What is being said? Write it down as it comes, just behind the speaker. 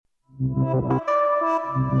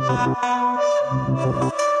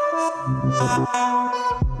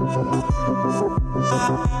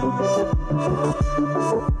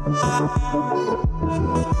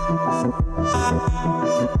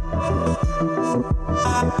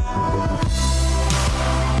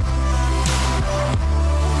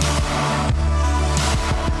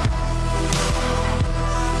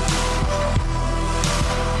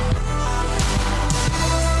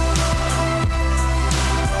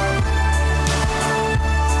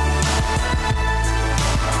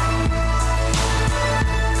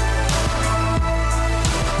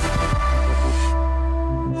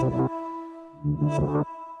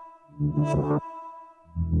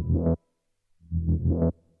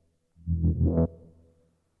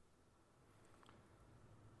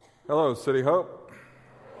Hello, City Hope.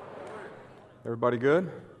 Everybody good?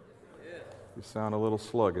 You sound a little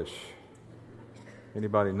sluggish.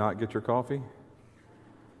 Anybody not get your coffee?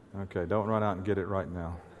 Okay, don't run out and get it right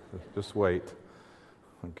now. Just wait.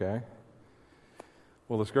 Okay?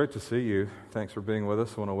 Well, it's great to see you. Thanks for being with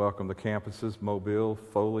us. I want to welcome the campuses, Mobile,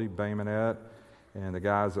 Foley, Bay Minette, and the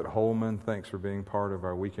guys at Holman. Thanks for being part of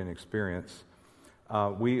our weekend experience.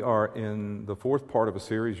 We are in the fourth part of a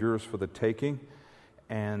series, Yours for the Taking.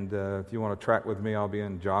 And if you want to track with me, I'll be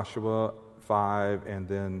in Joshua 5, and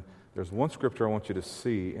then there's one scripture I want you to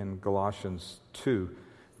see in Galatians 2,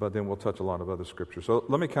 but then we'll touch a lot of other scriptures. So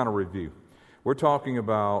let me kind of review. We're talking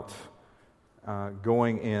about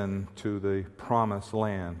going into the promised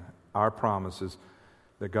land, our promises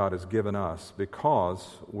that God has given us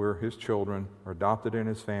because we're His children, are adopted in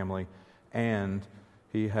His family, and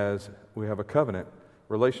we have a covenant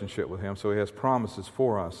relationship with Him, so He has promises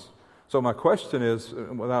for us. So my question is,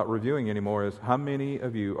 without reviewing anymore, is how many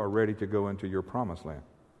of you are ready to go into your promised land?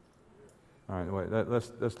 All right, wait,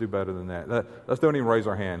 let's do better than that. Let's don't even raise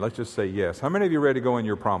our hand. Let's just say yes. How many of you are ready to go in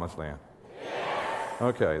your promised land? Yes.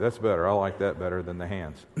 Okay, that's better. I like that better than the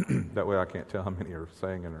hands. That way I can't tell how many are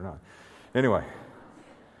saying it or not. Anyway,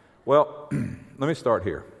 well, let me start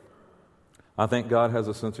here. I think God has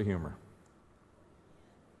a sense of humor.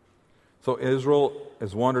 So Israel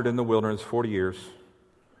has wandered in the wilderness 40 years.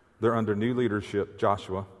 They're under new leadership,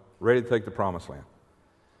 Joshua, ready to take the promised land.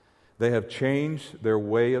 They have changed their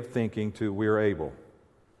way of thinking to we're able.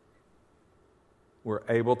 We're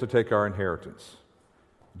able to take our inheritance.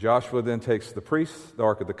 Joshua then takes the priests, the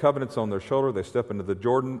Ark of the Covenant's on their shoulder. They step into the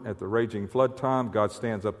Jordan at the raging flood time. God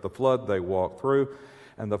stands up the flood. They walk through,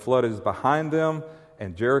 and the flood is behind them,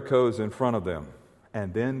 and Jericho is in front of them.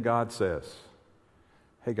 And then God says,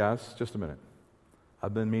 hey guys, just a minute.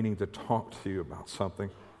 I've been meaning to talk to you about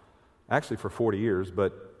something. Actually for 40 years,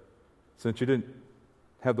 but since you didn't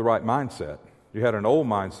have the right mindset, you had an old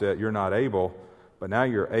mindset, you're not able, but now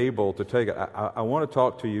you're able to take it. I want to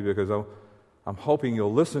talk to you because I'm hoping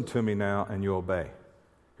you'll listen to me now and you'll obey.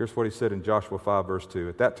 Here's what He said in Joshua 5, verse 2.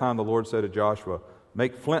 At that time the Lord said to Joshua,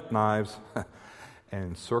 make flint knives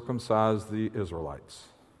and circumcise the Israelites.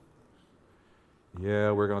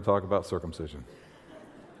 Yeah, we're going to talk about circumcision.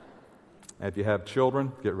 If you have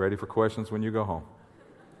children, get ready for questions when you go home.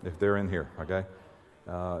 If they're in here, okay?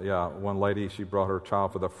 One lady, she brought her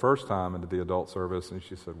child for the first time into the adult service, and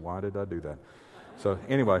she said, why did I do that? So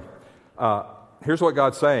anyway, here's what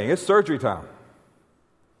God's saying. It's surgery time.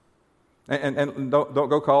 And don't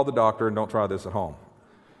go call the doctor and don't try this at home,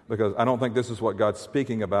 because I don't think this is what God's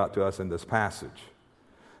speaking about to us in this passage.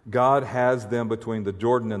 God has them between the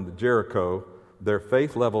Jordan and the Jericho. Their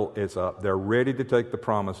faith level is up. They're ready to take the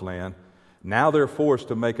promised land. Now they're forced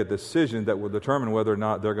to make a decision that will determine whether or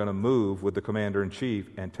not they're going to move with the commander-in-chief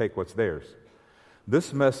and take what's theirs.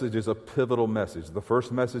 This message is a pivotal message. The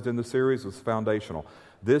first message in the series was foundational.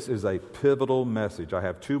 This is a pivotal message. I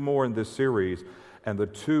have two more in this series, and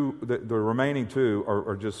the remaining two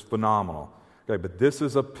are just phenomenal. Okay, but this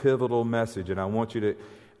is a pivotal message, and I want you to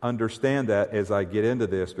understand that as I get into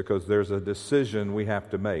this, because there's a decision we have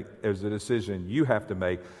to make. There's a decision you have to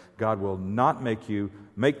make. God will not make you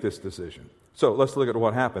make this decision. So let's look at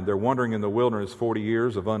what happened. They're wandering in the wilderness 40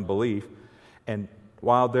 years of unbelief. And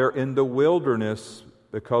while they're in the wilderness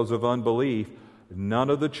because of unbelief,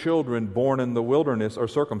 none of the children born in the wilderness are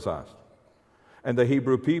circumcised. And the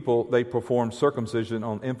Hebrew people, they performed circumcision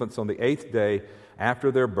on infants on the 8th day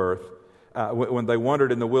after their birth. When they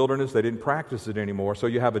wandered in the wilderness, they didn't practice it anymore. So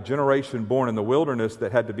you have a generation born in the wilderness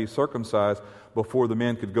that had to be circumcised before the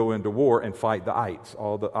men could go into war and fight the ites,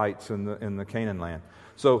 all the ites in the Canaan land.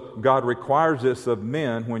 So God requires this of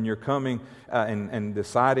men when you're coming and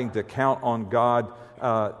deciding to count on God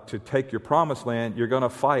to take your promised land. You're going to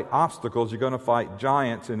fight obstacles, you're going to fight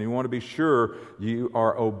giants, and you want to be sure you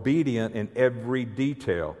are obedient in every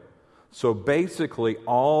detail. So basically,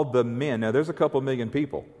 all the men, now there's a couple million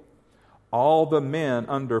people, all the men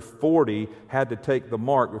under 40 had to take the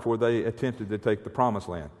mark before they attempted to take the promised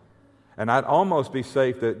land. And I'd almost be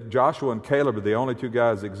safe that Joshua and Caleb are the only two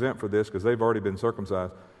guys exempt for this because they've already been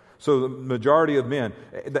circumcised. So the majority of men,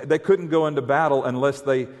 they couldn't go into battle unless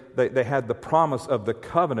they had the promise of the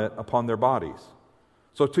covenant upon their bodies.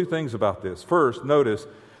 So two things about this. First, notice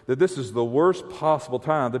that this is the worst possible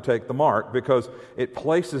time to take the mark because it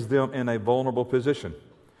places them in a vulnerable position.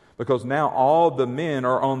 Because now all the men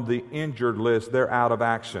are on the injured list. They're out of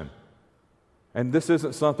action. And this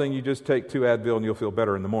isn't something you just take 2 Advil and you'll feel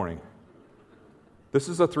better in the morning. This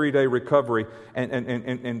is a 3-day recovery.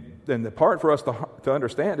 And the part for us to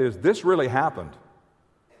understand is this really happened.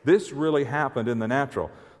 This really happened in the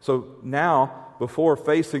natural. So now, before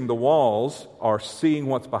facing the walls or seeing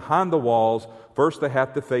what's behind the walls, first they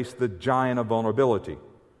have to face the giant of vulnerability.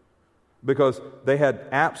 Because they had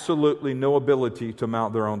absolutely no ability to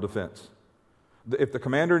mount their own defense. If the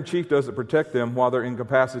commander-in-chief doesn't protect them while they're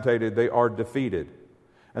incapacitated, they are defeated.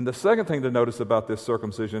 And the second thing to notice about this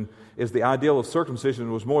circumcision is the ideal of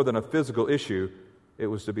circumcision was more than a physical issue, it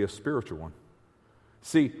was to be a spiritual one.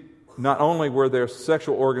 See, not only were their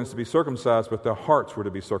sexual organs to be circumcised, but their hearts were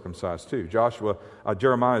to be circumcised too.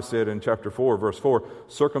 Jeremiah said in chapter 4, verse 4,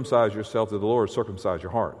 circumcise yourself to the Lord, circumcise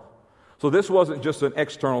your heart. So this wasn't just an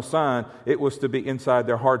external sign, it was to be inside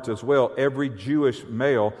their hearts as well. Every Jewish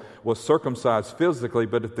male was circumcised physically,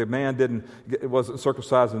 but if the man wasn't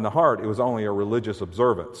circumcised in the heart, it was only a religious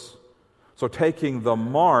observance. So taking the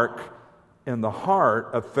mark in the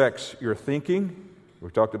heart affects your thinking.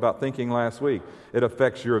 We talked about thinking last week. It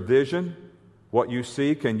affects your vision, what you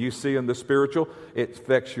see, can you see in the spiritual? It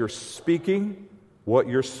affects your speaking, what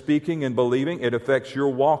you're speaking and believing. It affects your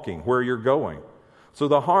walking, where you're going. So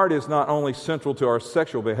the heart is not only central to our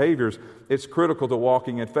sexual behaviors, it's critical to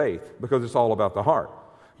walking in faith because it's all about the heart.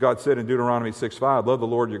 God said in Deuteronomy 6:5, love the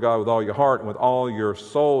Lord your God with all your heart and with all your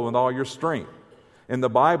soul and all your strength. In the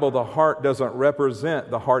Bible, the heart doesn't represent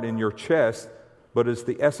the heart in your chest, but it's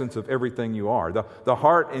the essence of everything you are. The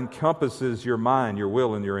heart encompasses your mind, your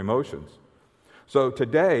will, and your emotions. So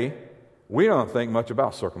today, we don't think much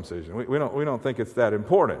about circumcision. We don't think it's that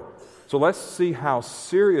important. So let's see how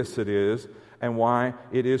serious it is and why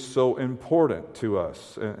it is so important to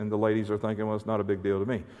us. And the ladies are thinking, well, it's not a big deal to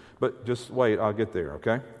me. But just wait, I'll get there,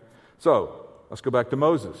 okay? So, let's go back to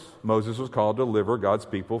Moses. Moses was called to deliver God's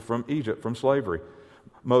people from Egypt, from slavery.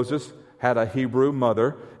 Moses had a Hebrew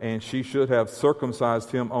mother, and she should have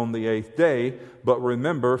circumcised him on the 8th day. But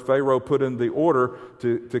remember, Pharaoh put in the order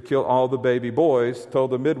to kill all the baby boys,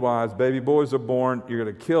 told the midwives, baby boys are born, you're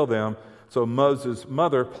going to kill them. So Moses'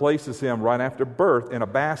 mother places him right after birth in a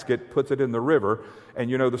basket, puts it in the river, and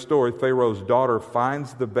you know the story. Pharaoh's daughter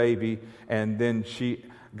finds the baby, and then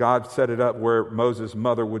God set it up where Moses'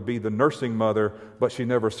 mother would be the nursing mother, but she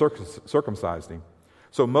never circumcised him.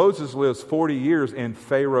 So Moses lives 40 years in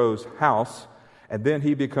Pharaoh's house, and then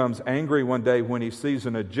he becomes angry one day when he sees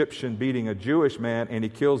an Egyptian beating a Jewish man, and he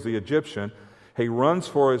kills the Egyptian. He runs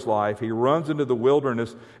for his life. He runs into the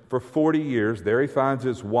wilderness for 40 years. There he finds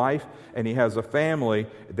his wife, and he has a family.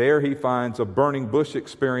 There he finds a burning bush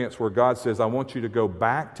experience where God says, I want you to go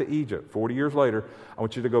back to Egypt. 40 years later, I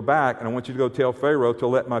want you to go back, and I want you to go tell Pharaoh to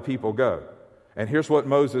let my people go. And here's what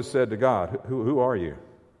Moses said to God. Who are you?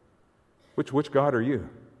 Which God are you?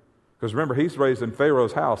 Because remember, he's raised in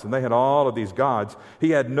Pharaoh's house, and they had all of these gods.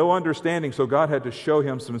 He had no understanding, so God had to show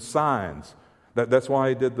him some signs. That's why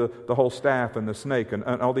he did the whole staff and the snake and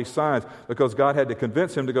all these signs, because God had to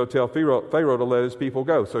convince him to go tell Pharaoh to let his people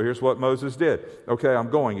go. So here's what Moses did. Okay, I'm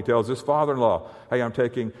going. He tells his father-in-law, hey, I'm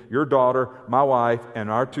taking your daughter, my wife, and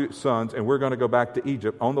our 2 sons, and we're going to go back to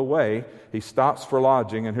Egypt. On the way, he stops for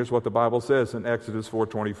lodging, and here's what the Bible says in Exodus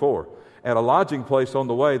 4:24. At a lodging place on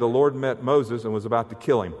the way, the Lord met Moses and was about to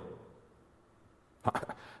kill him.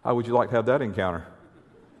 How would you like to have that encounter?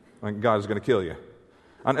 Like God is going to kill you.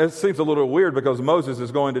 And it seems a little weird because Moses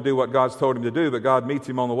is going to do what God's told him to do, but God meets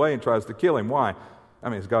him on the way and tries to kill him. Why? I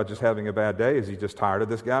mean, is God just having a bad day? Is he just tired of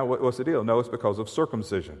this guy? What's the deal? No, it's because of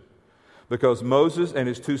circumcision. Because Moses and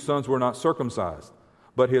his 2 sons were not circumcised.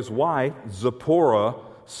 But his wife, Zipporah,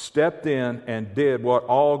 stepped in and did what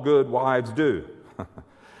all good wives do.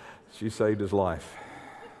 She saved his life.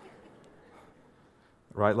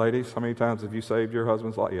 Right, ladies? How many times have you saved your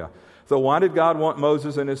husband's life? Yeah. So why did God want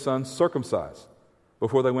Moses and his sons circumcised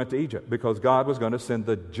before they went to Egypt? Because God was going to send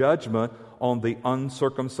the judgment on the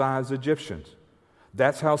uncircumcised Egyptians.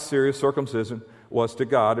 That's how serious circumcision was to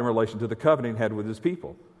God in relation to the covenant he had with his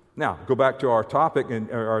people. Now, go back to our topic in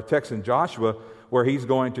our text in Joshua. where he's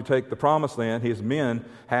going to take the promised land. His men,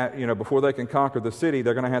 before they can conquer the city,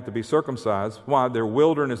 they're going to have to be circumcised. Why? They're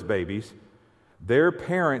wilderness babies. Their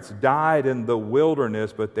parents died in the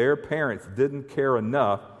wilderness, but their parents didn't care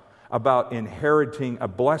enough about inheriting a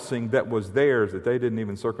blessing that was theirs that they didn't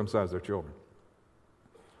even circumcise their children.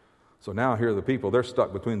 So now here are the people. They're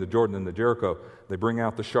stuck between the Jordan and the Jericho. They bring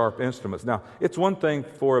out the sharp instruments. Now, it's one thing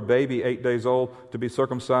for a baby 8 days old to be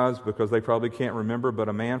circumcised because they probably can't remember, but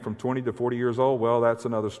a man from 20 to 40 years old, well, that's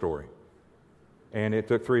another story. And it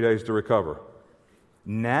took 3 days to recover.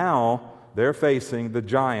 Now they're facing the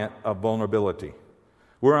giant of vulnerability.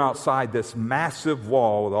 We're outside this massive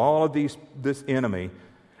wall with all of this enemy.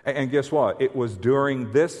 And guess what? It was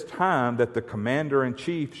during this time that the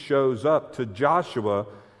commander-in-chief shows up to Joshua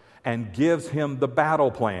and gives him the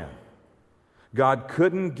battle plan. God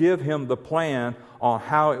couldn't give him the plan on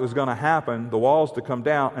how it was going to happen, the walls to come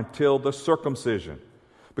down, until the circumcision.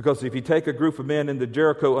 Because if you take a group of men into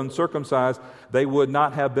Jericho uncircumcised, they would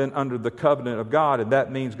not have been under the covenant of God, and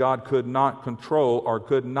that means God could not control or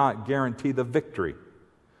could not guarantee the victory.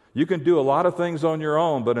 You can do a lot of things on your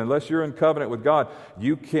own, but unless you're in covenant with God,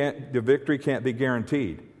 the victory can't be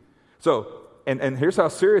guaranteed. So, and here's how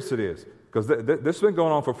serious it is. Because this has been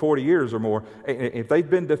going on for 40 years or more. If they've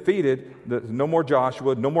been defeated, no more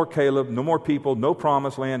Joshua, no more Caleb, no more people, no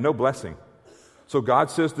promised land, no blessing. So God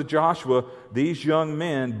says to Joshua, these young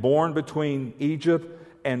men born between Egypt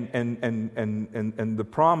and the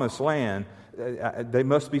promised land, they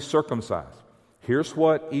must be circumcised. Here's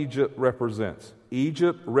what Egypt represents.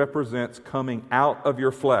 Egypt represents coming out of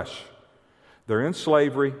your flesh. They're in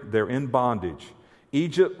slavery, they're in bondage.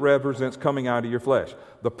 Egypt represents coming out of your flesh.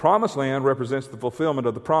 The promised land represents the fulfillment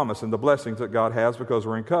of the promise and the blessings that God has because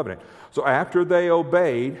we're in covenant. So after they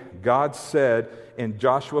obeyed, God said in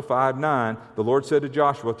Joshua 5:9, the Lord said to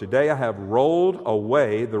Joshua, today I have rolled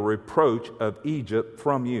away the reproach of Egypt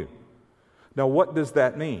from you. Now what does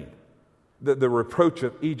that mean? The reproach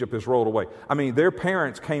of Egypt is rolled away. I mean, their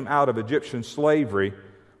parents came out of Egyptian slavery,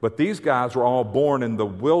 but these guys were all born in the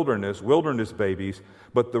wilderness babies,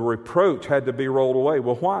 but the reproach had to be rolled away.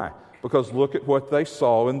 Well, why? Because look at what they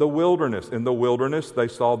saw in the wilderness. In the wilderness, they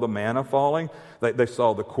saw the manna falling. They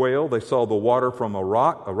saw the quail. They saw the water from a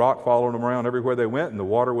rock following them around everywhere they went, and the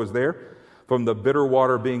water was there. From the bitter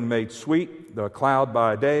water being made sweet, the cloud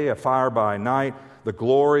by day, a fire by night, the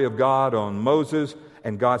glory of God on Moses,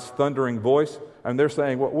 and God's thundering voice. And they're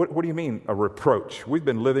saying, what do you mean a reproach? We've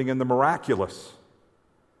been living in the miraculous.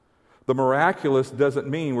 The miraculous doesn't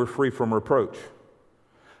mean we're free from reproach.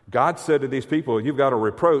 God said to these people, you've got a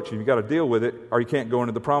reproach and you've got to deal with it or you can't go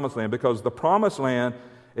into the promised land, because the promised land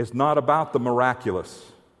is not about the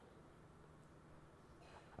miraculous.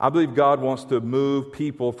 I believe God wants to move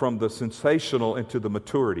people from the sensational into the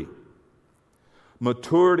maturity.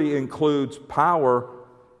 Maturity includes power,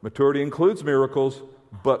 maturity includes miracles,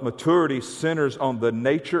 but maturity centers on the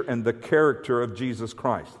nature and the character of Jesus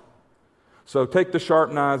Christ. So take the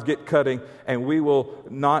sharp knives, get cutting, and we will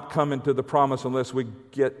not come into the promise unless we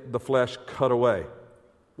get the flesh cut away.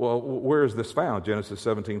 Well, where is this found? Genesis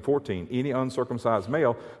 17:14. Any uncircumcised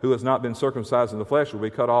male who has not been circumcised in the flesh will be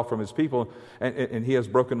cut off from his people, and he has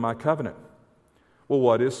broken my covenant. Well,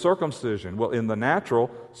 what is circumcision? Well, in the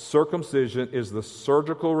natural, circumcision is the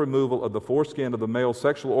surgical removal of the foreskin of the male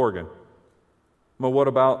sexual organ. Well, what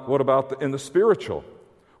about in the spiritual?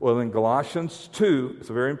 Well, in Galatians 2, it's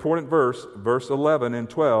a very important verse 11 and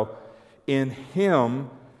 12, in him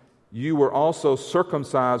you were also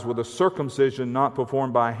circumcised with a circumcision not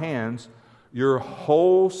performed by hands, your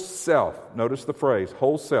whole self, notice the phrase,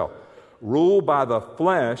 whole self, ruled by the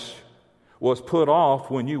flesh, was put off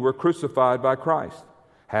when you were crucified by Christ,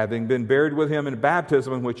 having been buried with him in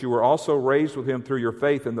baptism, in which you were also raised with him through your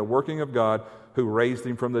faith in the working of God who raised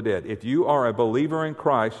him from the dead. If you are a believer in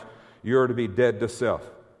Christ, you're to be dead to self.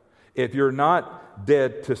 If you're not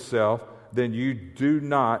dead to self, then you do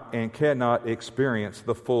not and cannot experience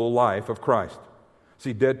the full life of Christ.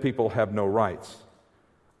 See, dead people have no rights.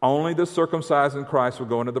 Only the circumcised in Christ will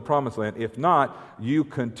go into the promised land. If not, you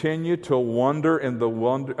continue to wander in the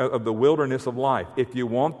wilderness of life. If you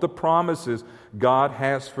want the promises God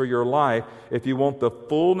has for your life, if you want the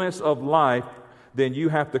fullness of life, then you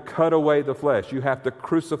have to cut away the flesh. You have to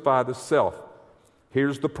crucify the self.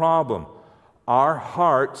 Here's the problem. Our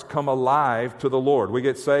hearts come alive to the Lord. We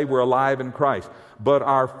get saved, we're alive in Christ. But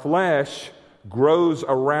our flesh grows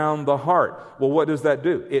around the heart. Well, what does that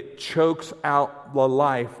do? It chokes out the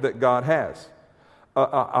life that God has.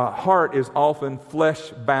 A heart is often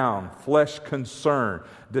flesh-bound, flesh-concerned.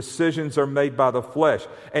 Decisions are made by the flesh.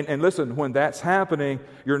 And listen, when that's happening,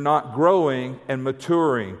 you're not growing and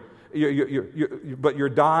maturing. but you're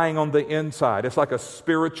dying on the inside. It's like a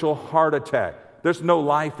spiritual heart attack. There's no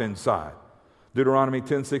life inside. Deuteronomy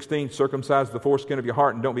 10:16, circumcise the foreskin of your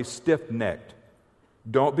heart and don't be stiff-necked.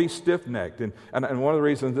 Don't be stiff-necked. And one of the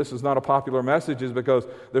reasons this is not a popular message is because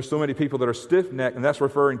there's so many people that are stiff-necked, and that's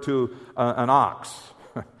referring to an ox.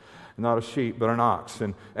 Not a sheep, but an ox.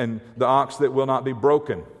 And the ox that will not be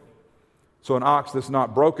broken. So an ox that's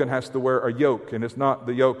not broken has to wear a yoke, and it's not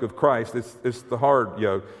the yoke of Christ, it's the hard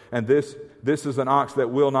yoke. And this is an ox that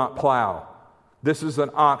will not plow. This is an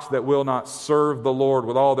ox that will not serve the Lord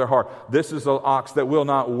with all their heart. This is an ox that will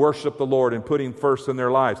not worship the Lord and put Him first in their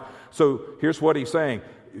lives. So here's what he's saying.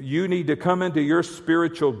 You need to come into your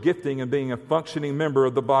spiritual gifting and being a functioning member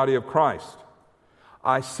of the body of Christ.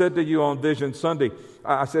 I said to you on Vision Sunday,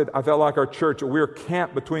 I said, I felt like our church, we're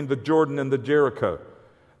camped between the Jordan and the Jericho.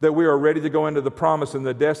 That we are ready to go into the promise and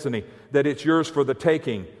the destiny, that it's yours for the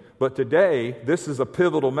taking. But today, this is a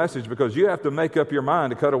pivotal message because you have to make up your mind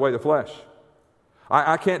to cut away the flesh.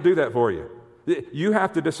 I can't do that for you. You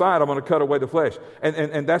have to decide, I'm going to cut away the flesh.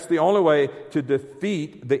 And that's the only way to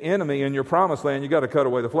defeat the enemy in your promised land. You got to cut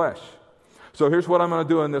away the flesh. So here's what I'm going to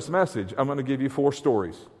do in this message. I'm going to give you 4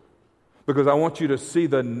 stories. Because I want you to see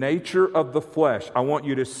the nature of the flesh. I want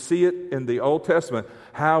you to see it in the Old Testament,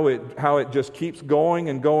 how it just keeps going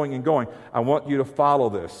and going and going. I want you to follow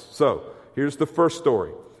this. So here's the first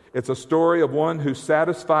story. It's a story of one who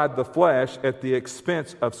satisfied the flesh at the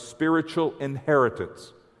expense of spiritual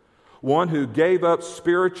inheritance. One who gave up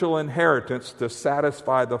spiritual inheritance to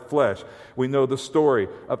satisfy the flesh. We know the story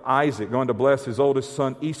of Isaac going to bless his oldest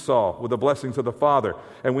son Esau with the blessings of the father.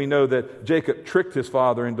 And we know that Jacob tricked his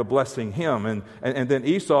father into blessing him. And then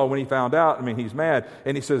Esau, when he found out, he's mad.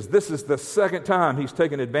 And he says, this is the second time he's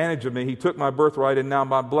taken advantage of me. He took my birthright and now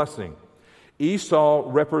my blessing. Esau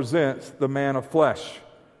represents the man of flesh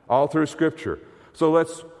all through Scripture. So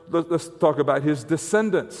let's talk about his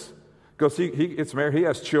descendants. Because he gets married, he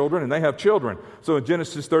has children, and they have children. So in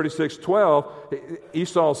Genesis 36:12,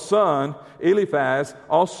 Esau's son, Eliphaz,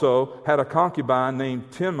 also had a concubine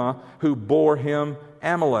named Timnah who bore him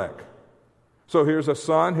Amalek. So here's a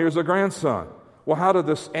son, here's a grandson. Well, how do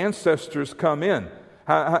the ancestors come in?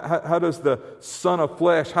 How does the son of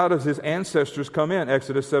flesh, how does his ancestors come in?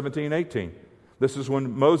 Exodus 17:18. This is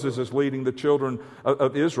when Moses is leading the children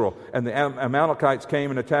of Israel. And the Amalekites came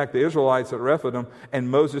and attacked the Israelites at Rephidim. And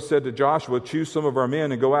Moses said to Joshua, choose some of our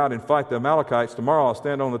men and go out and fight the Amalekites. Tomorrow I'll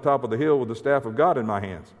stand on the top of the hill with the staff of God in my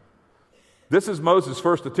hands. This is Moses'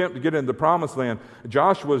 first attempt to get into the promised land.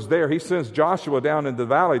 Joshua's there. He sends Joshua down into the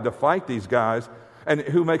valley to fight these guys. And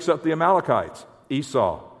who makes up the Amalekites?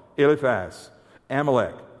 Esau, Eliphaz,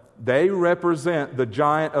 Amalek. They represent the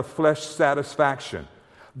giant of flesh satisfaction.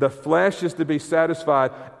 The flesh is to be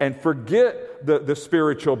satisfied and forget the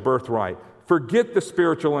spiritual birthright. Forget the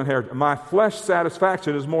spiritual inheritance. My flesh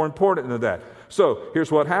satisfaction is more important than that. So here's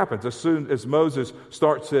what happens. As soon as Moses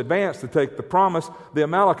starts to advance to take the promise, the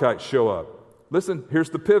Amalekites show up. Listen,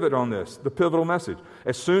 here's the pivot on this, the pivotal message.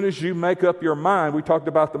 As soon as you make up your mind, we talked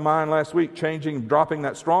about the mind last week, changing, dropping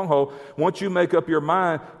that stronghold. Once you make up your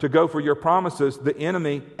mind to go for your promises, the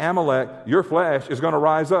enemy, Amalek, your flesh, is going to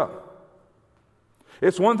rise up.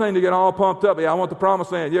 It's one thing to get all pumped up. Yeah, I want the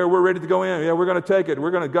promised land. Yeah, we're ready to go in. Yeah, we're going to take it.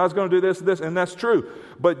 God's going to do this and this, and that's true.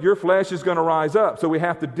 But your flesh is going to rise up. So we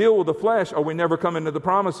have to deal with the flesh or we never come into the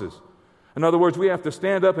promises. In other words, we have to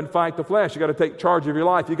stand up and fight the flesh. You got to take charge of your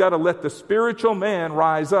life. You got to let the spiritual man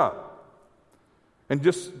rise up. And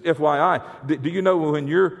just FYI, do you know when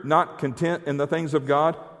you're not content in the things of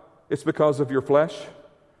God, it's because of your flesh?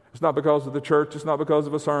 It's not because of the church. It's not because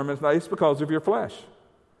of a sermon. It's because of your flesh.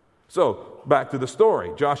 So, back to the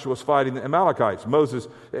story. Joshua's fighting the Amalekites. Moses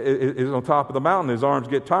is on top of the mountain. His arms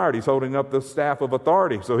get tired. He's holding up the staff of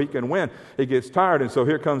authority so he can win. He gets tired, and so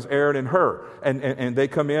here comes Aaron and Hur. And they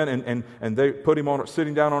come in, and they put him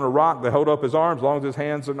sitting down on a rock. They hold up his arms. As long as his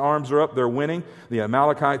hands and arms are up, they're winning. The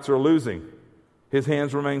Amalekites are losing. His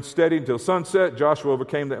hands remained steady until sunset. Joshua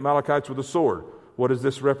overcame the Amalekites with a sword. What does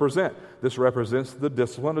this represent? This represents the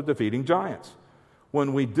discipline of defeating giants.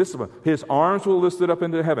 When we discipline, his arms will lift it up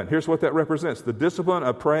into heaven. Here's what that represents. The discipline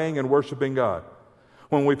of praying and worshiping God.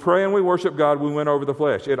 When we pray and we worship God, we win over the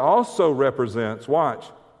flesh. It also represents, watch,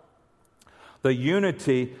 the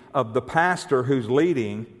unity of the pastor who's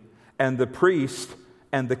leading and the priest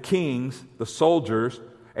and the kings, the soldiers.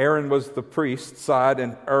 Aaron was the priest's side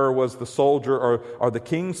and Hur was the soldier or the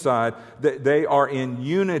king's side. They are in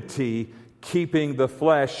unity keeping the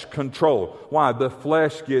flesh controlled. Why? The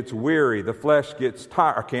flesh gets weary. The flesh gets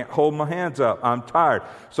tired. I can't hold my hands up. I'm tired.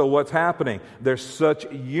 So what's happening? There's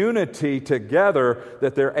such unity together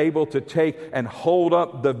that they're able to take and hold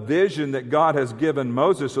up the vision that God has given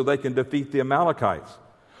Moses so they can defeat the Amalekites.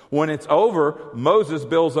 When it's over, Moses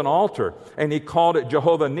builds an altar, and he called it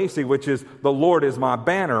Jehovah Nissi, which is the Lord is my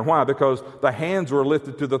banner. Why? Because the hands were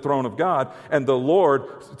lifted to the throne of God, and the Lord,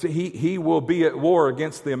 he will be at war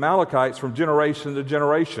against the Amalekites from generation to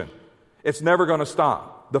generation. It's never going to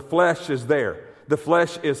stop. The flesh is there. The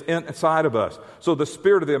flesh is inside of us. So the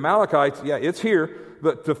spirit of the Amalekites, yeah, it's here,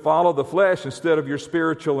 but to follow the flesh instead of your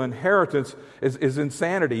spiritual inheritance is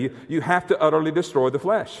insanity. You have to utterly destroy the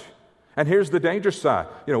flesh. And here's the dangerous side.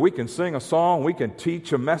 We can sing a song, we can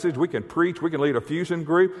teach a message, we can preach, we can lead a fusion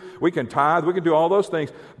group, we can tithe, we can do all those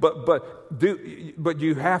things. But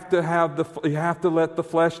you have to let the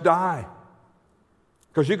flesh die.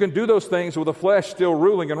 Because you can do those things with the flesh still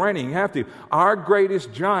ruling and reigning. You have to. Our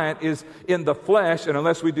greatest giant is in the flesh, and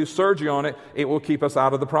unless we do surgery on it, it will keep us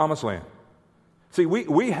out of the promised land. See,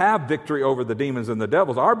 we have victory over the demons and the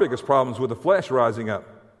devils. Our biggest problem is with the flesh rising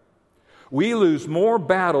up. We lose more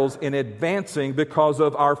battles in advancing because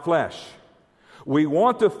of our flesh. We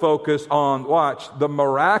want to focus on, the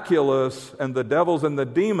miraculous and the devils and the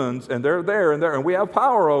demons, and they're there, and we have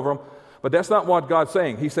power over them. But that's not what God's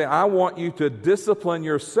saying. He's saying, I want you to discipline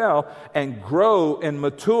yourself and grow and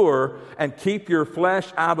mature and keep your flesh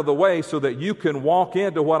out of the way so that you can walk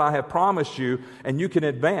into what I have promised you and you can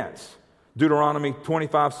advance. Deuteronomy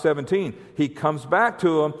 25:17. He comes back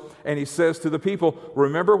to them and he says to the people,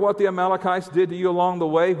 remember what the Amalekites did to you along the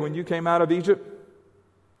way when you came out of Egypt?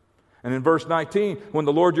 And in verse 19, when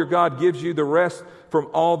the Lord your God gives you the rest from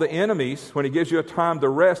all the enemies, when he gives you a time to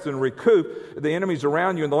rest and recoup the enemies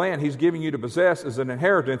around you in the land he's giving you to possess as an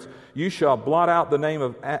inheritance, you shall blot out the name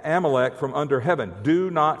of Amalek from under heaven. Do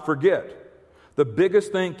not forget. The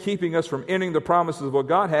biggest thing keeping us from entering the promises of what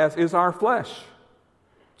God has is our flesh.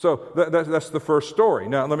 So that's the first story.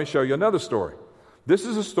 Now, let me show you another story. This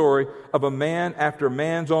is a story of a man after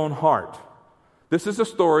man's own heart. This is a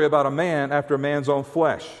story about a man after man's own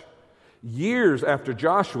flesh. Years after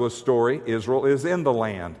Joshua's story, Israel is in the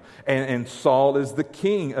land, and Saul is the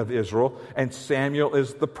king of Israel, and Samuel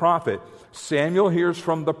is the prophet. Samuel hears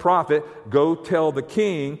from the prophet, go tell the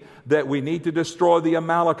king that we need to destroy the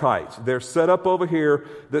Amalekites. They're set up over here.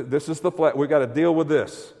 This is the flesh. We've got to deal with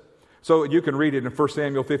this. So you can read it in 1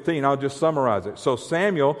 Samuel 15. I'll just summarize it. So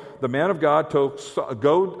Samuel, the man of God, told,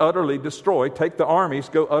 go utterly destroy, take the armies,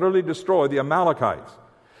 go utterly destroy the Amalekites,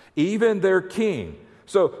 even their king.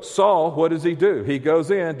 So Saul, what does he do? He goes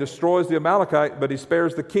in, destroys the Amalekite, but he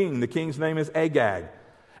spares the king. The king's name is Agag.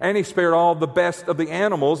 And he spared all the best of the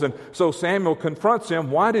animals. And so Samuel confronts him,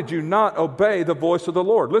 why did you not obey the voice of the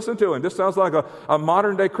Lord? Listen to him. This sounds like a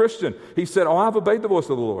modern-day Christian. He said, I've obeyed the voice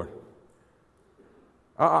of the Lord.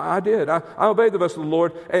 I did. I obeyed the voice of the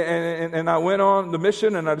Lord, and I went on the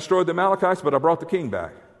mission, and I destroyed the Amalekites, but I brought the king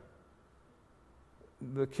back.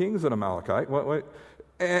 The king's an Amalekite.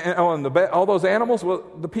 All those animals, well,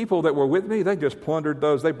 the people that were with me, they just plundered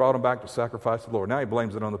those. They brought them back to sacrifice to the Lord. Now he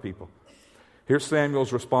blames it on the people. Here's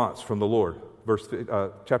Samuel's response from the Lord,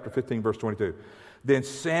 chapter 15, verse 22. Then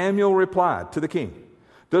Samuel replied to the king,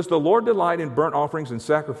 does the Lord delight in burnt offerings and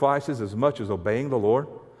sacrifices as much as obeying the Lord?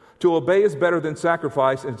 To obey is better than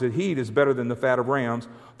sacrifice, and to heed is better than the fat of rams.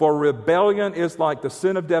 For rebellion is like the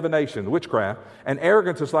sin of divination, witchcraft, and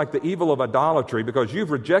arrogance is like the evil of idolatry. Because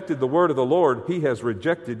you've rejected the word of the Lord, he has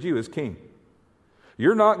rejected you as king.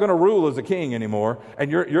 You're not going to rule as a king anymore,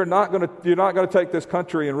 and you're not going to take this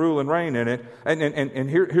country and rule and reign in it.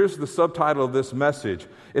 And here's the subtitle of this message.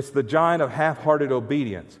 It's the giant of half-hearted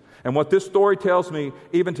obedience. And what this story tells me,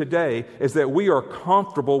 even today, is that we are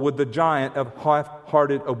comfortable with the giant of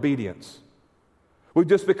half-hearted obedience. We've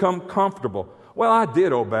just become comfortable. Well, I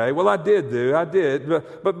did obey. Well, I did.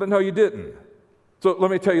 But no, you didn't. So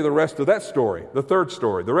let me tell you the rest of that story, the third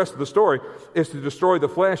story. The rest of the story is to destroy the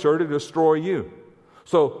flesh or to destroy you.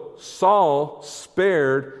 So Saul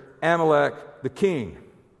spared Amalek the king.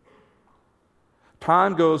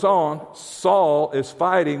 Time goes on. Saul is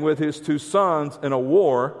fighting with his two sons in a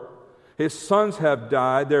war. His sons have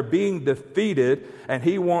died. They're being defeated, and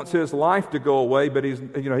he wants his life to go away, but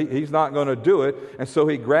he's not going to do it. And so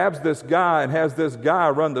he grabs this guy and has this guy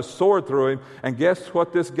run the sword through him. And guess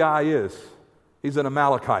what this guy is? He's an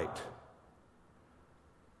Amalekite.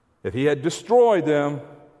 If he had destroyed them,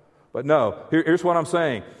 but no. Here's what I'm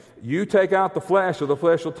saying. You take out the flesh, or the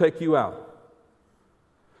flesh will take you out.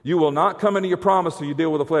 You will not come into your promise till you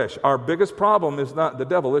deal with the flesh. Our biggest problem is not the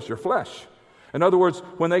devil, it's your flesh. In other words,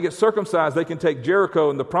 when they get circumcised, they can take Jericho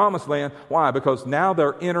and the promised land. Why? Because now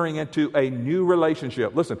they're entering into a new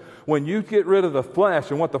relationship. Listen, when you get rid of the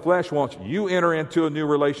flesh and what the flesh wants, you enter into a new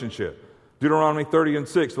relationship. Deuteronomy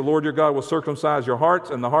 30:6, the Lord your God will circumcise your hearts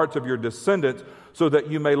and the hearts of your descendants so that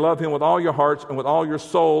you may love him with all your hearts and with all your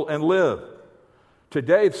soul and live.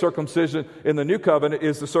 Today, the circumcision in the new covenant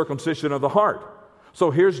is the circumcision of the heart.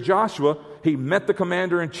 So here's Joshua. He met the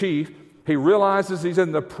commander-in-chief. He realizes he's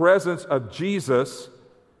in the presence of Jesus,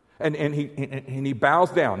 and he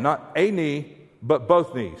bows down, not a knee, but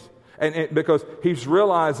both knees. And because he's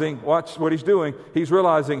realizing, watch what he's doing, he's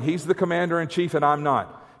realizing he's the commander-in-chief and I'm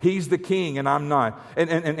not. He's the king and I'm not.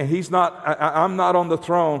 And he's not, I'm not on the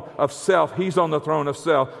throne of self. He's on the throne of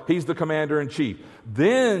self. He's the commander-in-chief.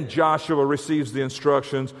 Then Joshua receives the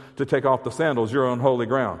instructions to take off the sandals. You're on holy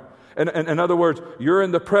ground. And in other words, you're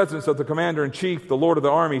in the presence of the commander-in-chief, the Lord of the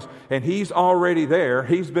armies, and he's already there.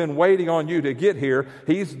 He's been waiting on you to get here.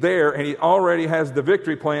 He's there, and he already has the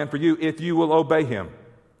victory plan for you if you will obey him.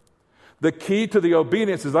 The key to the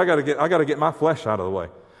obedience is I got to get my flesh out of the way.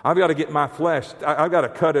 I've got to get my flesh. I've got to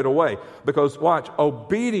cut it away. Because watch,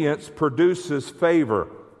 obedience produces favor.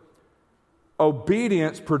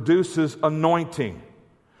 Obedience produces anointing.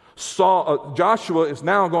 Joshua is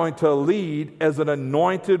now going to lead as an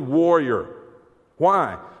anointed warrior.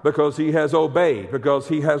 Why? Because he has obeyed, because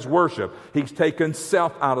he has worshiped. He's taken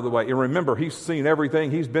self out of the way. And remember, he's seen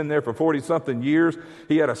everything. He's been there for 40-something years.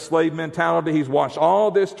 He had a slave mentality. He's watched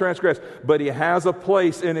all this transgress. But he has a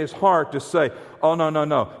place in his heart to say, oh,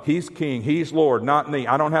 no. He's king. He's Lord, not me.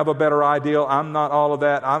 I don't have a better ideal. I'm not all of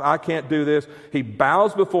that. I can't do this. He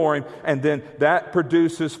bows before him, and then that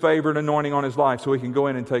produces favor and anointing on his life so he can go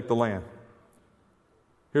in and take the land.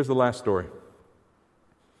 Here's the last story.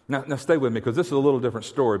 Now stay with me because this is a little different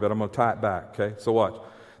story, but I'm going to tie it back, okay? So watch.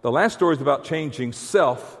 The last story is about changing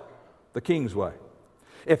self the king's way.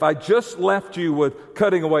 If I just left you with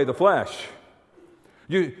cutting away the flesh,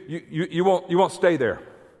 you won't stay there.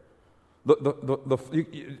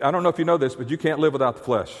 I don't know if you know this, but you can't live without the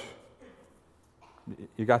flesh.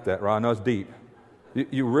 You got that, right? I know it's deep.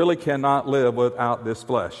 You really cannot live without this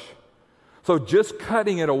flesh. So just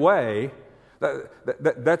cutting it away,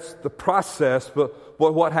 that's the process, but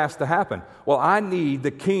what has to happen? Well, I need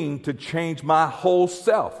the king to change my whole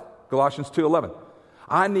self. Colossians 2:11.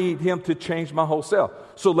 I need him to change my whole self.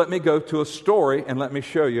 So let me go to a story and let me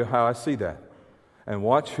show you how I see that. And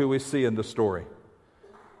watch who we see in the story.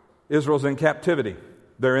 Israel's in captivity.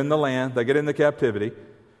 They're in the land. They get into captivity.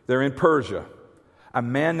 They're in Persia. A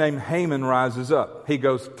man named Haman rises up. He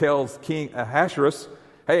tells King Ahasuerus,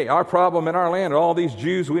 hey, our problem in our land are all these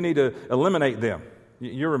Jews. We need to eliminate them.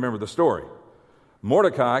 You remember the story.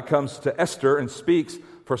 Mordecai comes to Esther and speaks,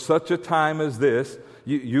 for such a time as this,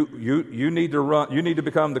 you need to run. You need to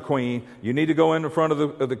become the queen. You need to go in front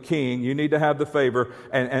of the king. You need to have the favor,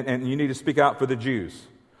 and you need to speak out for the Jews.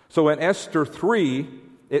 So in Esther 3,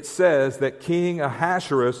 it says that King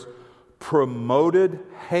Ahasuerus promoted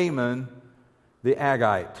Haman the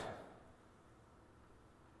Agagite.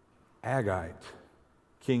 Agagite.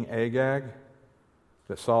 King Agag,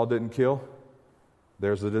 that Saul didn't kill,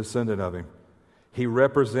 there's a descendant of him. He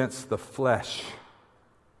represents the flesh.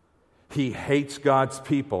 He hates God's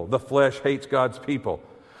people. The flesh hates God's people.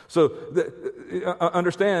 So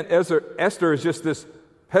understand, Esther is just this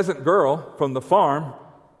peasant girl from the farm,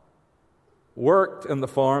 worked in the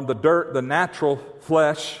farm, the dirt, the natural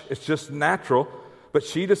flesh, it's just natural, but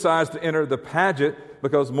she decides to enter the pageant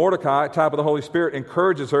because Mordecai, type of the Holy Spirit,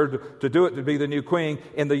 encourages her to do it, to be the new queen.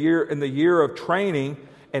 In the year of training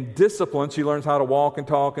and discipline, she learns how to walk and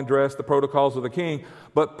talk and dress, the protocols of the king.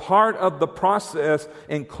 But part of the process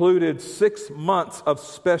included 6 months of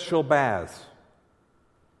special baths.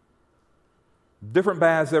 Different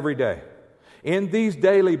baths every day. In these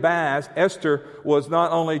daily baths, Esther was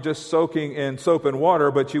not only just soaking in soap and water,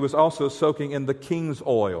 but she was also soaking in the king's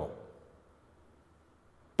oil.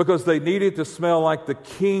 Because they needed to smell like the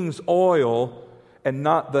king's oil and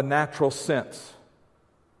not the natural scents.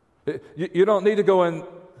 You don't need to go in.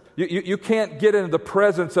 You can't get into the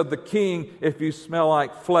presence of the king if you smell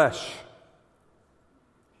like flesh.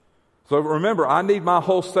 So remember, I need my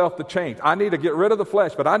whole self to change. I need to get rid of the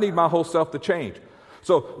flesh, but I need my whole self to change.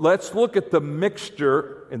 So let's look at the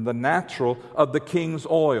mixture in the natural of the king's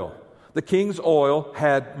oil. The king's oil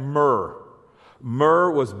had myrrh. Myrrh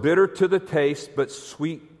was bitter to the taste, but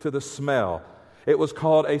sweet to the smell. It was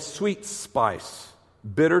called a sweet spice.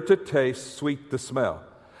 Bitter to taste, sweet to smell.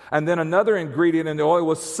 And then another ingredient in the oil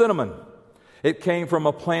was cinnamon. It came from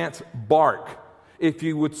a plant's bark. If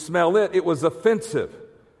you would smell it, it was offensive.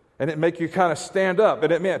 And it make you kind of stand up.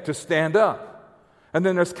 And it meant to stand up. And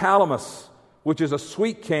then there's calamus. which is a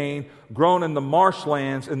sweet cane grown in the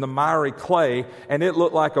marshlands in the miry clay, and it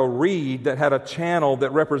looked like a reed that had a channel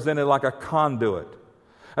that represented like a conduit.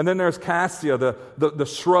 And then there's cassia, the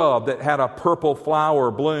shrub that had a purple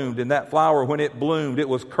flower bloomed, and that flower, when it bloomed, it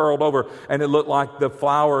was curled over, and it looked like the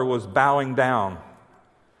flower was bowing down.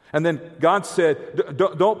 And then God said,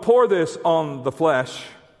 don't pour this on the flesh.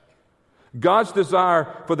 God's desire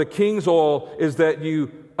for the king's oil is that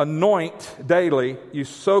you anoint daily, you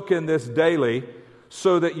soak in this daily,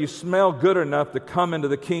 so that you smell good enough to come into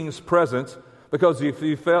the king's presence. Because if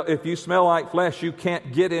you smell like flesh, you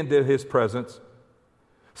can't get into his presence.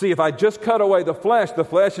 See, if I just cut away the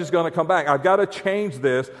flesh is going to come back. I've got to change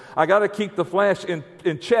this. I've got to keep the flesh in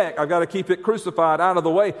check. I've got to keep it crucified out of the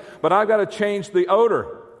way. But I've got to change the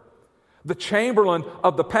odor. The chamberlain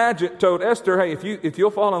of the pageant told Esther, hey, if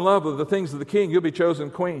you'll fall in love with the things of the king, you'll be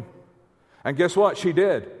chosen queen. And guess what? She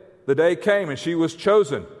did. The day came and she was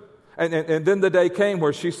chosen. And then the day came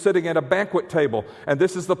where she's sitting at a banquet table. And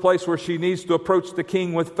this is the place where she needs to approach the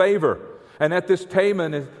king with favor. And at this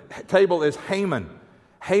table is Haman.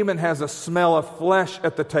 Haman has a smell of flesh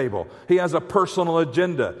at the table. He has a personal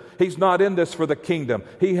agenda. He's not in this for the kingdom.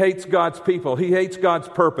 He hates God's people. He hates God's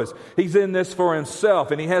purpose. He's in this for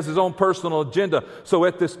himself, and he has his own personal agenda. So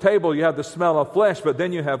at this table, you have the smell of flesh, but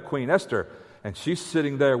then you have Queen Esther, and she's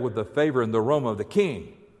sitting there with the favor and the aroma of the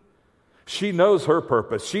king. She knows her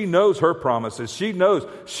purpose. She knows her promises. She knows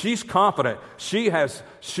she's confident. She has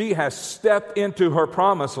stepped into her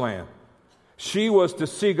promised land. She was to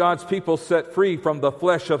see God's people set free from the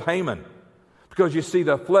flesh of Haman. Because you see,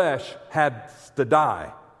 the flesh had to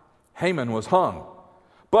die. Haman was hung.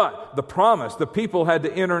 But the promise, the people had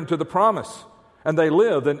to enter into the promise. And they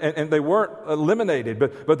lived, and they weren't eliminated,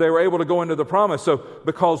 but they were able to go into the promise. So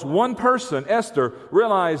because one person, Esther,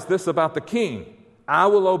 realized this about the king, I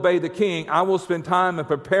will obey the king. I will spend time in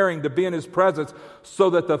preparing to be in his presence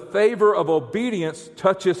so that the favor of obedience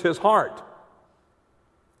touches his heart.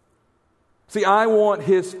 See, I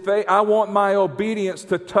want my obedience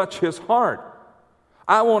to touch his heart.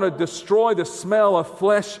 I want to destroy the smell of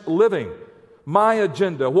flesh living. My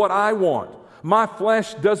agenda, what I want. My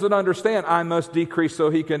flesh doesn't understand I must decrease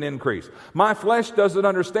so he can increase. My flesh doesn't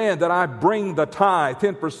understand that I bring the tithe,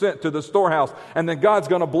 10% to the storehouse, and then God's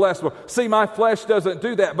going to bless me. See, my flesh doesn't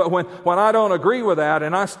do that. But when I don't agree with that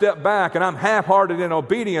and I step back and I'm half-hearted in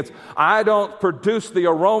obedience, I don't produce the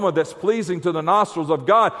aroma that's pleasing to the nostrils of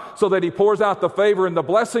God so that he pours out the favor and the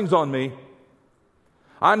blessings on me.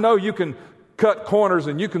 I know you can cut corners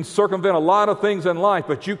and you can circumvent a lot of things in life,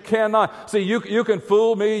 but you cannot. See, you can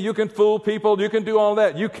fool me, you can fool people, you can do all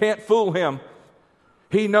that. You can't fool him.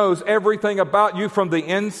 He knows everything about you from the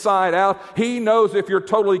inside out. He knows if you're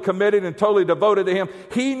totally committed and totally devoted to him.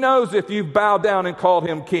 He knows if you've bowed down and called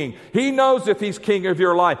him king. He knows if he's king of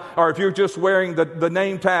your life, or if you're just wearing the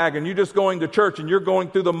name tag and you're just going to church and you're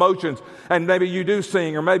going through the motions, and maybe you do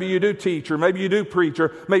sing, or maybe you do teach, or maybe you do preach,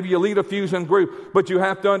 or maybe you lead a fusion group. But you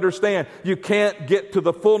have to understand, you can't get to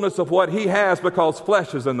the fullness of what he has because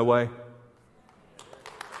flesh is in the way.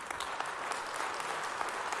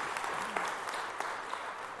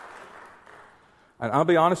 And I'll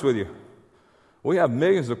be honest with you, we have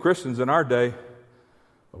millions of Christians in our day,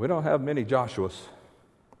 but we don't have many Joshuas.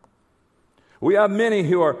 We have many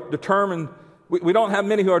who are determined, we don't have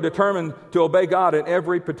many who are determined to obey God in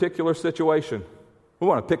every particular situation. We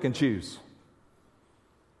want to pick and choose.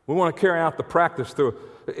 We want to carry out the practice through.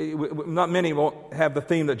 Not many won't have the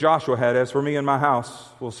theme that Joshua had, as for me and my house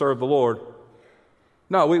will serve the Lord.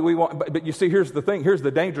 No, we want, but you see, here's the thing, here's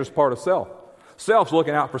the dangerous part of self. Self's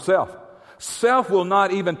looking out for self. Self will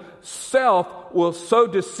so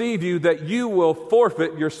deceive you that you will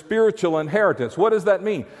forfeit your spiritual inheritance. What does that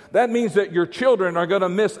mean? That means that your children are going to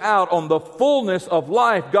miss out on the fullness of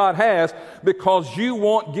life God has because you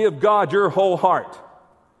won't give God your whole heart.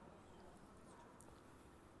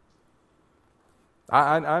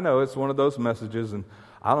 I know it's one of those messages, and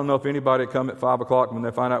I don't know if anybody come at 5 o'clock when they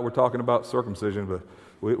find out we're talking about circumcision, but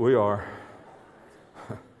we are.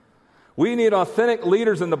 We need authentic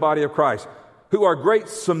leaders in the body of Christ who are great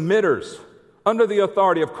submitters under the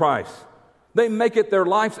authority of Christ. They make it their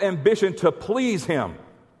life's ambition to please him,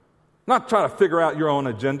 not try to figure out your own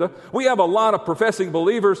agenda. We have a lot of professing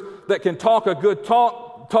believers that can talk a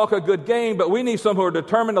good game, but we need some who are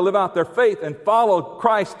determined to live out their faith and follow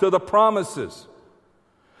Christ to the promises.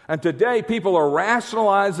 And today, people are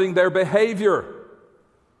rationalizing their behavior.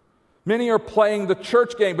 Many are playing the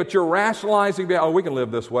church game, but you're rationalizing, we can live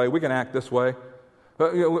this way, we can act this way.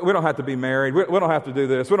 We don't have to be married, we don't have to do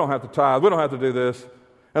this, we don't have to tithe, we don't have to do this.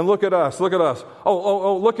 And look at us, look at us.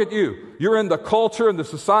 Oh, look at you. You're in the culture and the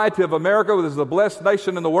society of America, which is the blessed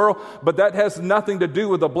nation in the world, but that has nothing to do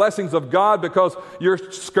with the blessings of God because you're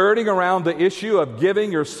skirting around the issue of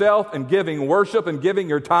giving yourself and giving worship and giving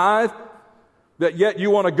your tithe, that yet you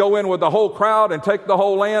want to go in with the whole crowd and take the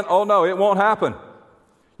whole land. Oh no, it won't happen.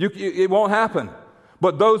 It won't happen.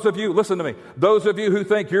 But those of you, listen to me, those of you who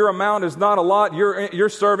think your amount is not a lot, your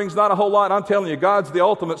serving's not a whole lot, I'm telling you, God's the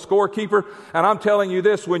ultimate scorekeeper. And I'm telling you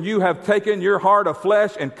this, when you have taken your heart of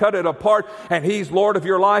flesh and cut it apart and He's Lord of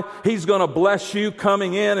your life, He's going to bless you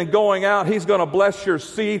coming in and going out. He's going to bless your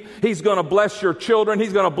seed. He's going to bless your children.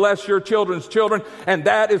 He's going to bless your children's children. And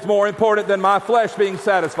that is more important than my flesh being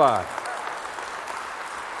satisfied.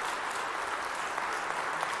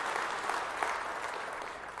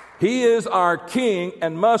 He is our King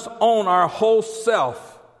and must own our whole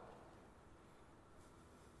self.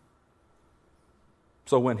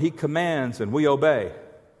 So when He commands and we obey,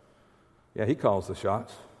 yeah, He calls the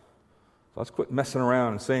shots. So let's quit messing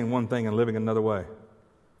around and saying one thing and living another way.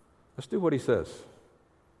 Let's do what He says.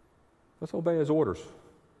 Let's obey His orders.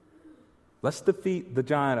 Let's defeat the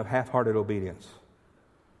giant of half-hearted obedience.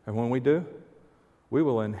 And when we do, we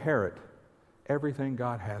will inherit everything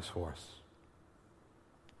God has for us.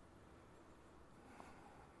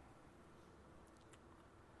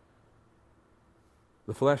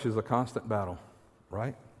 The flesh is a constant battle,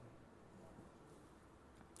 right?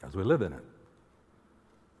 As we live in it.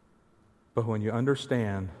 But when you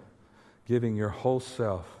understand giving your whole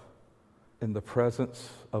self in the presence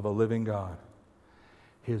of a living God,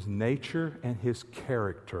 His nature and His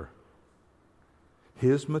character,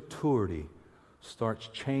 His maturity starts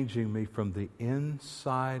changing me from the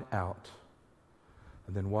inside out.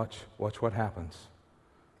 And then watch what happens.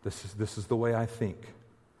 This is the way I think.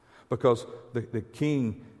 Because the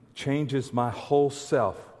King changes my whole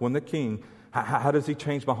self. When the King, how does He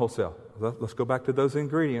change my whole self? Let's go back to those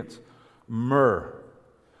ingredients. Myrrh.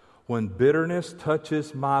 When bitterness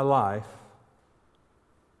touches my life,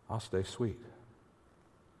 I'll stay sweet.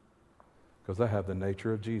 Because I have the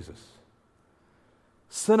nature of Jesus.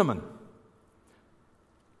 Cinnamon.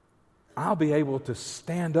 I'll be able to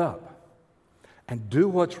stand up and do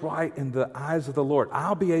what's right in the eyes of the Lord.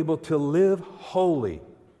 I'll be able to live holy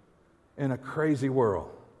in a crazy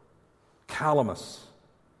world. Calamus.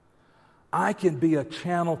 I can be a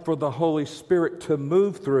channel for the Holy Spirit to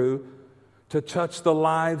move through to touch the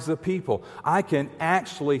lives of people. I can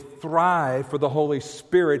actually thrive for the Holy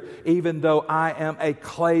Spirit even though I am a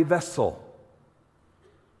clay vessel.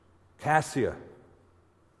 Cassia.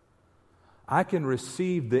 I can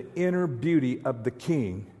receive the inner beauty of the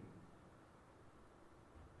King,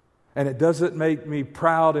 and it doesn't make me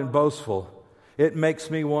proud and boastful. It makes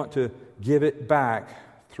me want to give it back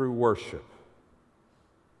through worship.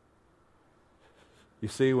 You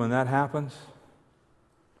see, when that happens,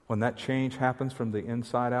 when that change happens from the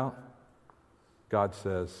inside out, God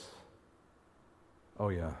says, oh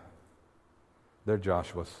yeah, they're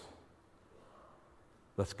Joshua's.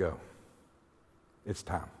 Let's go. It's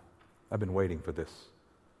time. I've been waiting for this.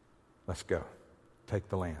 Let's go. Take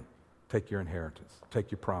the land. Take your inheritance.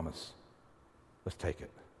 Take your promise. Let's take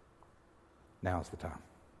it. Now's the time.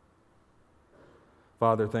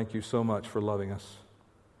 Father, thank you so much for loving us.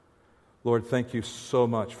 Lord, thank you so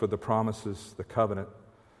much for the promises, the covenant,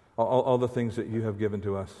 all the things that you have given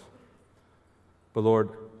to us. But Lord,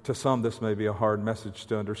 to some this may be a hard message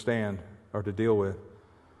to understand or to deal with.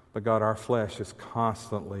 But God, our flesh is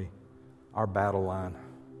constantly our battle line.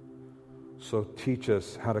 So teach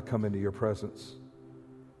us how to come into your presence.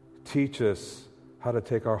 Teach us how to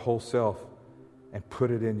take our whole self and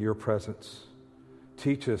put it in your presence.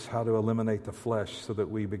 Teach us how to eliminate the flesh so that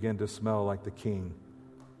we begin to smell like the King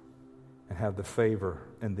and have the favor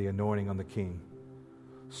and the anointing on the King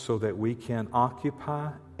so that we can occupy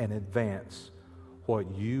and advance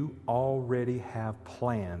what you already have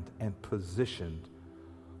planned and positioned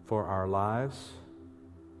for our lives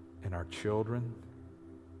and our children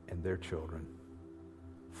and their children.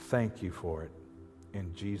 Thank you for it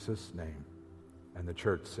in Jesus' name. And the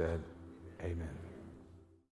church said, amen.